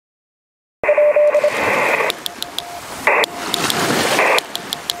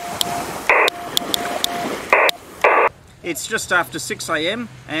It's just after 6 AM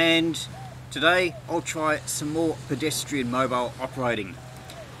and today I'll try some more pedestrian mobile operating.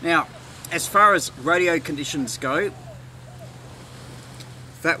 Now, as far as radio conditions go,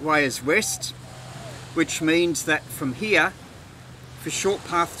 that way is west, which means that from here, for short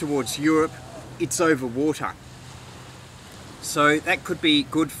path towards Europe, it's over water. So that could be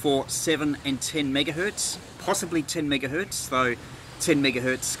good for 7 and 10 megahertz, possibly 10 megahertz, though 10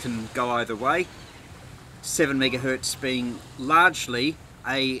 megahertz can go either way. 7 megahertz being largely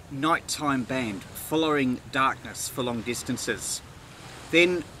a nighttime band, following darkness for long distances.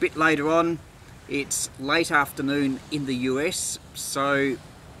 Then a bit later on, it's late afternoon in the US, so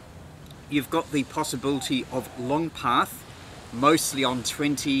you've got the possibility of long path, mostly on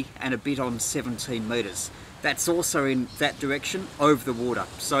 20 and a bit on 17 meters. That's also in that direction, over the water.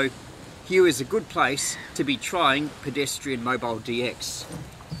 So here is a good place to be trying Pedestrian Mobile DX.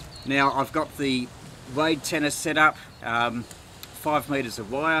 Now I've got the RAID tennis set up, 5 meters of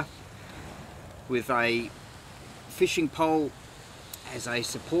wire with a fishing pole as a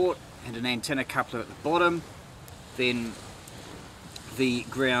support and an antenna coupler at the bottom. Then the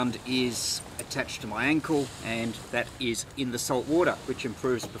ground is attached to my ankle, and that is in the salt water, which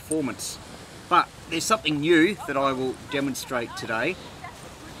improves performance. But there's something new that I will demonstrate today,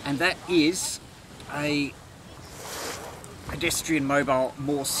 and that is a pedestrian mobile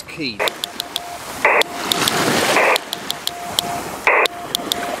Morse key.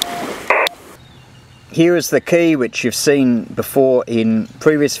 Here is the key, which you've seen before in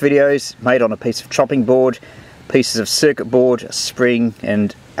previous videos, made on a piece of chopping board, pieces of circuit board, a spring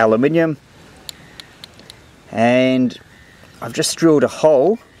and aluminium. And I've just drilled a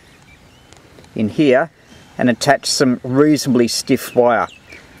hole in here and attached some reasonably stiff wire.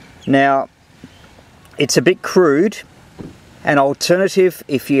 Now, it's a bit crude. An alternative,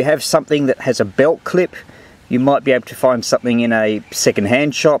 if you have something that has a belt clip, you might be able to find something in a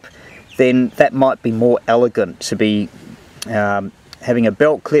second-hand shop, then that might be more elegant to be having a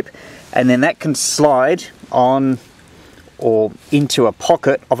belt clip, and then that can slide on or into a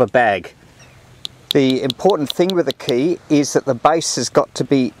pocket of a bag. The important thing with the key is that the base has got to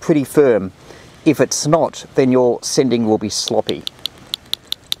be pretty firm. If it's not, then your sending will be sloppy.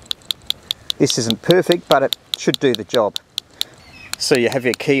 This isn't perfect, but it should do the job. So you have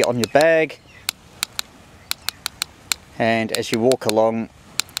your key on your bag, and as you walk along,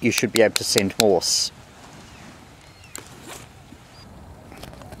 you should be able to send Morse.